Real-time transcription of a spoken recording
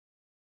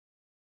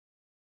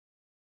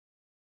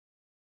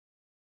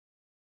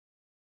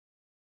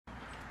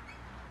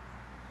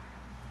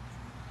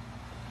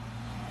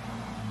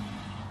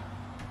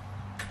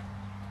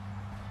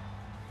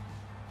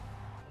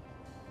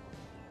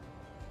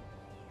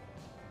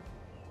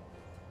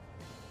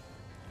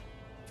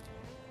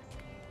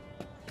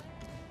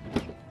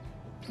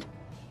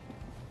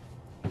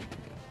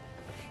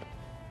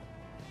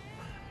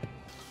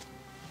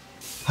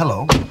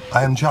Hello,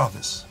 I am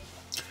Jarvis.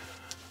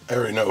 I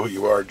already know who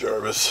you are,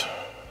 Jarvis.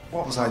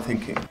 What was I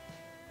thinking?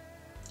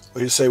 What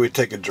do you say we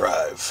take a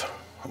drive?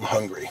 I'm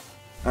hungry.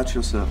 At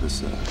your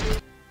service,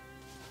 sir.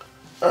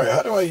 Alright,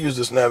 how do I use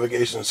this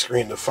navigation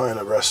screen to find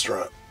a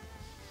restaurant?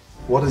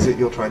 What is it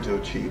you're trying to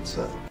achieve,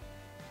 sir?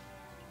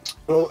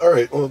 Well,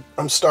 alright,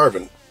 I'm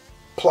starving.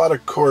 Plot a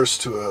course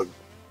to a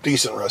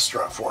decent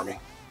restaurant for me.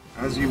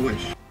 As you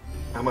wish.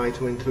 Am I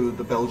to include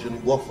the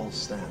Belgian waffle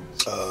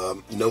stands?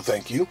 No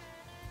thank you.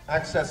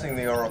 Accessing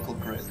the Oracle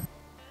grid.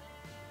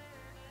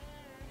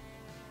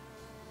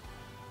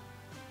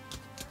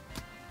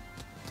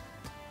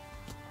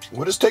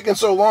 What is taking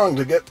so long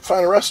to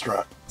find a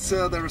restaurant?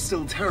 Sir, there are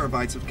still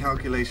terabytes of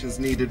calculations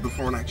needed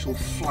before an actual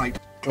flight.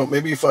 Well,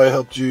 maybe if I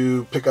helped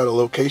you pick out a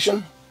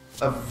location?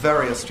 A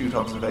very astute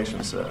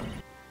observation, sir.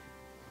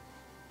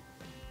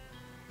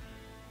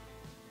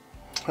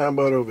 How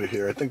about over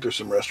here? I think there's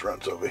some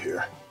restaurants over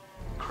here.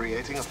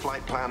 Creating a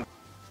flight plan.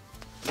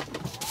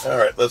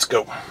 Alright, let's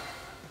go.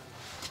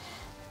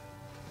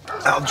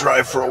 I'll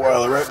drive for a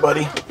while, alright,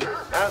 buddy?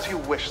 As you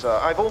wish, sir.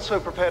 I've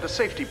also prepared a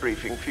safety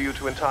briefing for you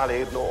to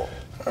entirely ignore.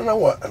 I don't know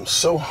what. I'm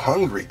so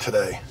hungry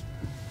today.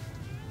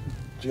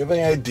 Do you have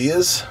any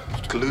ideas?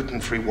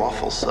 Gluten-free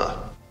waffles, sir.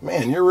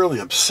 Man, you're really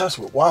obsessed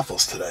with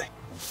waffles today.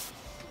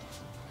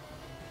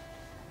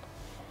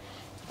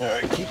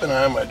 Alright, keep an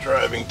eye on my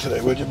driving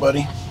today, would you,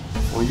 buddy?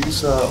 For you,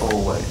 sir,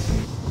 always.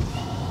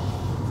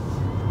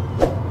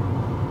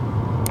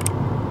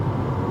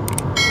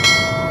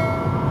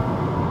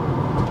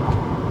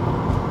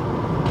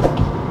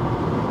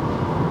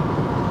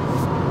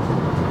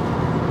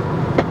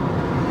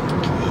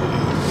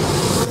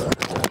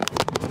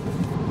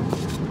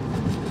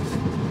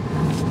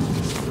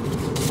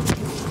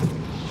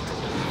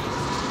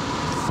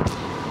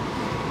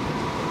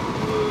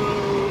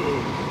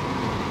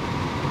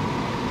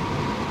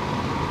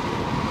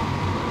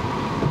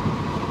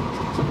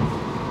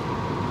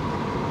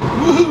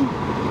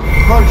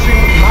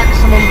 Approaching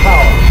maximum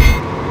power.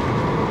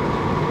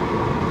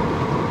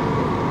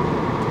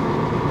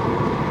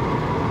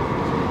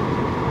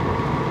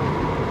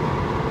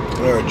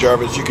 Alright,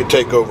 Jarvis, you can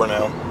take over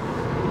now.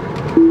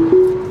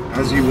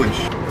 As you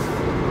wish.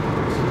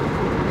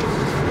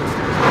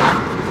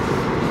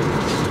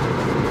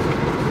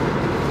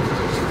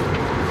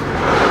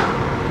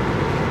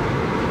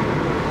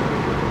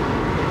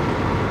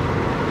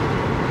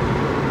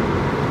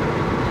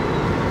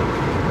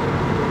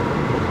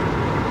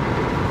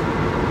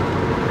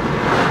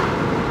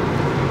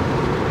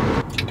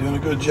 Doing a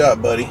good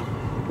job, buddy.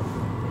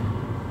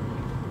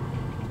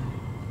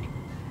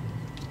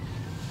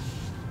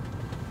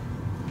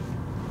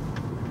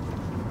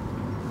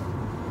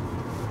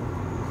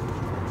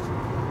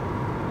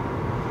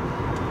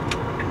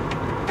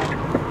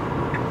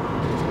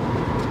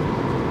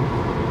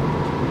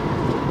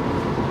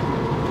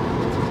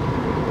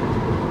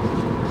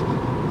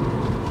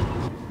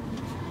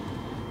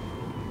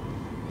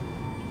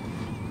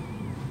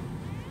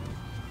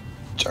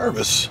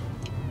 Jarvis,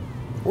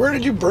 where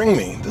did you bring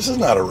me? This is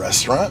not a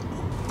restaurant.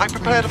 I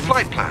prepared a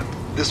flight plan.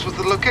 This was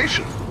the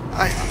location.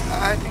 I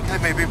think I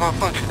may be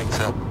malfunctioning,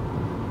 sir.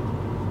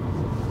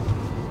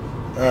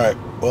 Alright,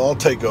 well, I'll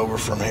take over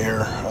from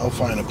here. I'll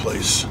find a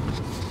place.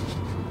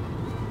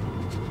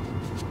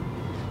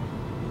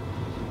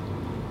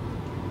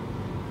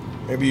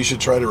 Maybe you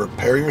should try to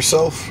repair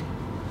yourself?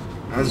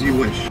 As you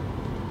wish.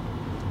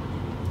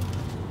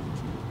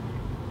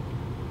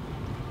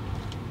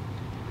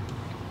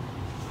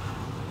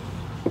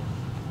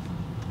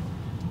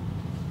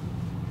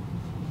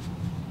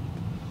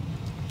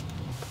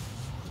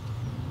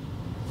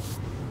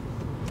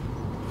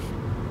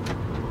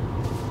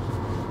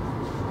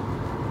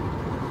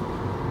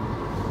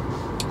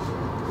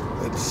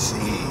 Let's see.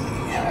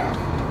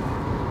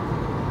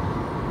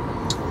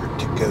 Where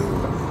to go?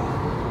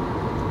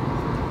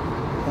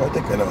 Oh, I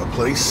think I know a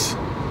place.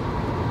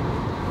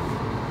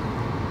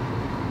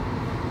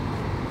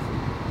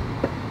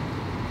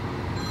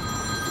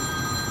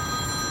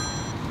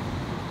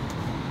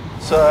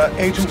 Sir,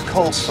 Agent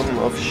Coulson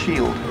of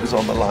S.H.I.E.L.D. is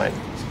on the line.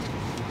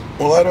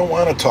 Well, I don't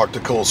want to talk to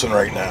Coulson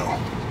right now.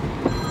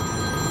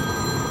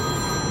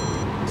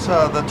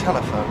 Sir, the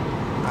telephone.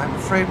 I'm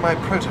afraid my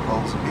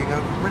protocols are being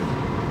overridden.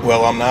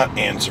 Well, I'm not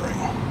answering.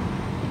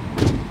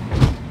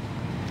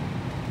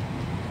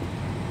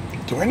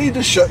 Do I need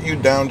to shut you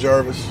down,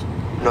 Jarvis?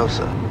 No,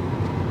 sir.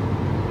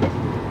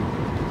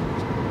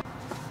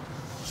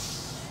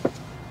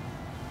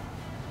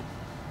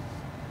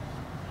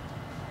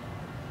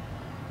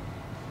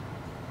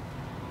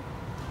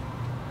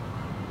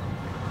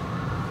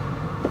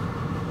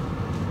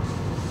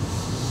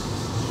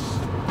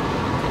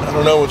 I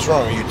don't know what's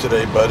wrong with you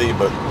today, buddy,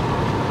 but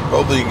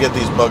hopefully you get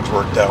these bugs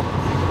worked out.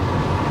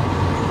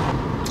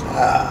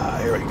 Ah,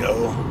 here we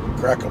go.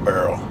 Crackle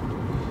Barrel.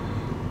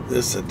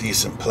 This is a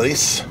decent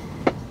place.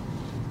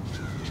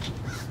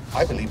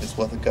 I believe it's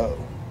worth a go.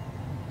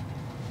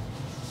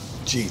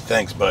 Gee,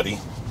 thanks, buddy.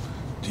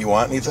 Do you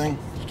want anything?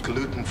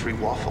 Gluten-free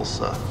waffles,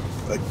 sir.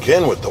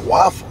 Again with the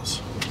waffles.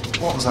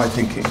 What was I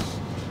thinking?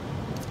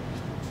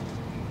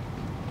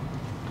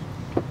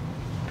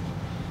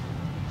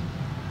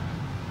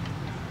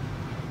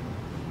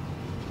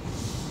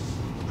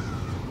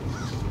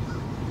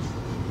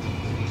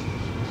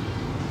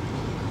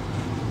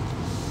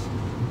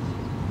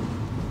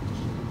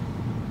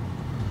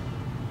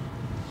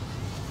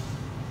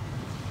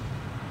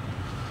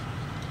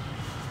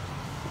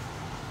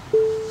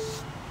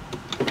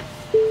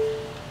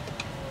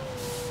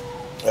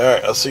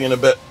 Alright, I'll see you in a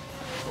bit.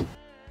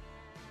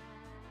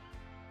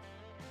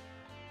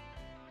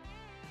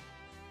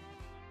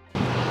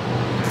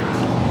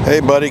 Hey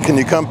buddy, can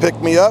you come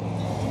pick me up?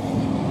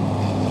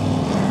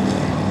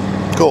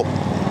 Cool.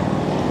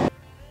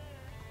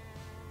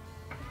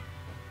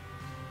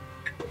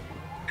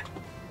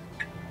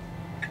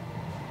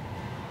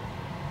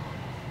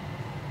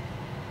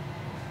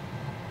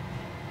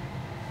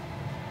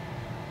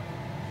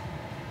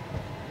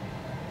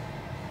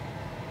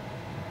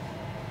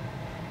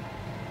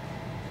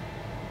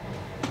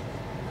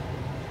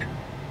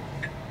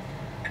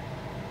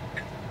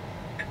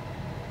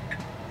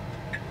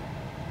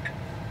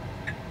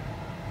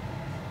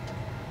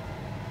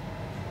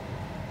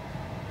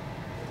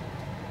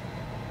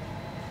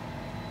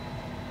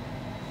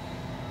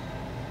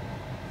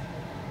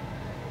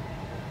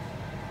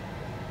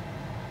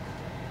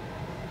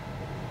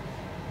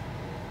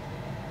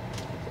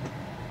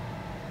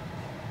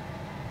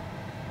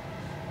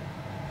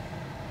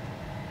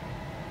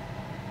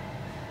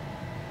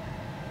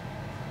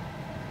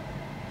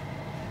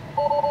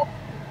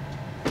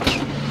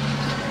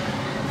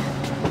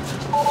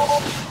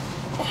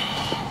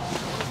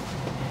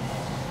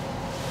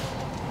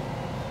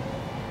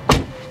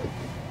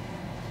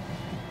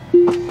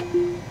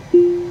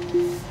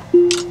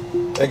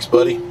 Thanks,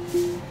 buddy.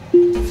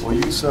 For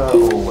you, sir,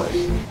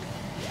 always.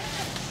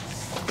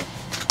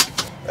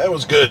 That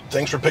was good.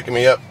 Thanks for picking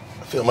me up.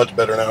 I feel much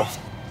better now.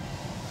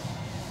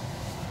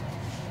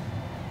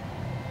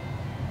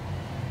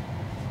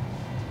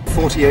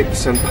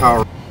 48%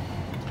 power.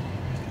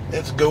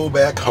 Let's go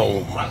back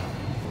home.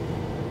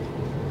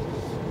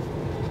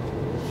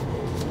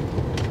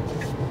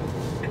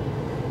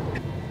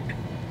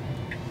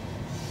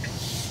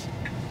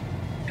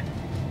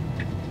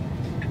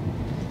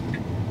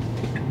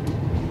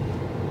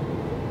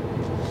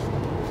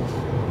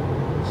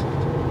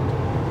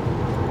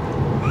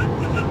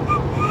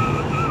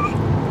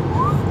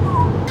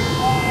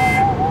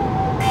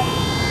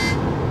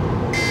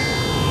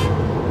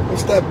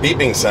 What's that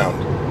beeping sound?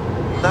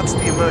 That's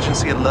the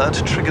emergency alert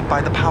triggered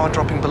by the power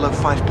dropping below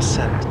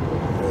 5%.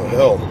 Well,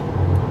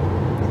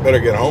 hell, I better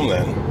get home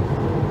then.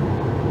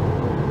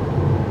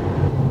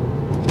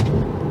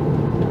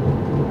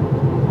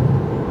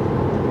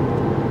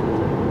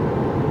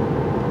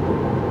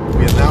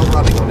 We are now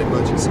running on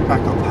emergency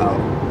backup power.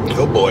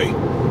 Oh boy.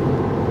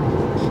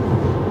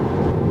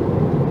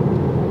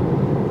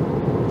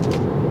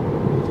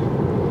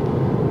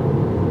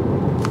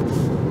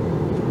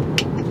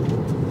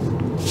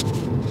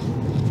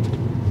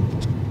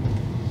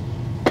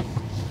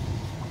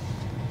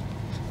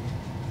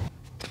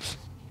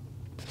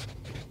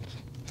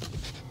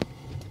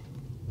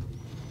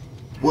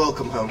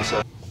 Welcome home,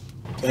 sir.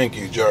 Thank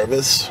you,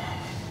 Jarvis.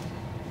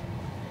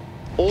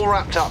 All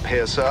wrapped up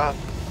here, sir.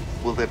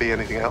 Will there be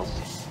anything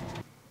else?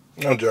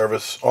 No,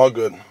 Jarvis, all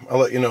good. I'll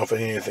let you know if I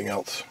need anything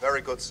else.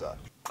 Very good, sir.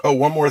 Oh,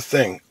 one more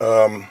thing.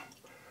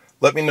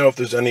 Let me know if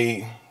there's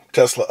any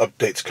Tesla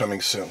updates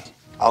coming soon.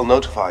 I'll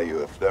notify you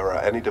if there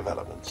are any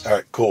developments. All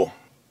right, cool.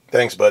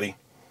 Thanks, buddy.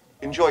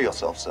 Enjoy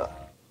yourself, sir.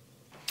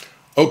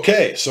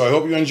 Okay, so I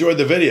hope you enjoyed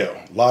the video.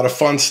 A lot of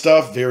fun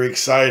stuff, very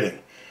exciting.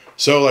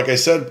 So like I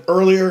said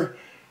earlier,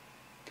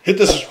 hit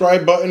the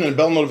subscribe button and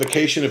bell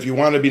notification if you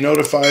want to be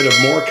notified of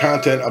more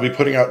content. I'll be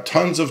putting out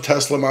tons of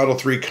Tesla Model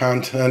 3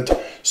 content.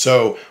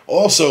 So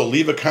also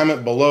leave a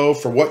comment below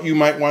for what you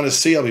might want to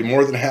see. I'll be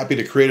more than happy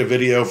to create a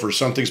video for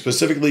something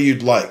specifically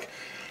you'd like.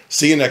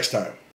 See you next time.